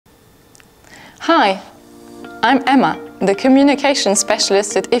Hi, I'm Emma, the Communication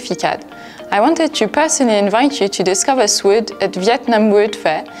Specialist at EFICAD. I wanted to personally invite you to discover SWOOD at VietnamWOOD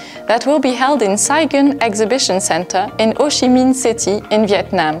Fair that will be held in Saigon Exhibition Center in Ho Chi Minh City in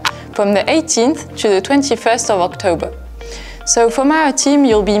Vietnam from the 18th to the 21st of October. So from our team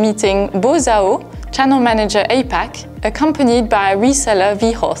you'll be meeting Bo Zhao, Channel Manager APAC, accompanied by reseller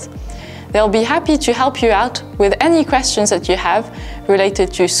VietnamWOOD. They'll be happy to help you out with any questions that you have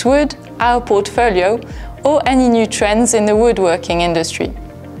related to SWOOD, our portfolio, or any new trends in the woodworking industry.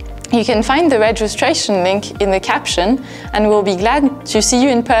 You can find the registration link in the caption, and we'll be glad to see you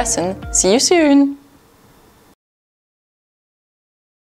in person. See you soon!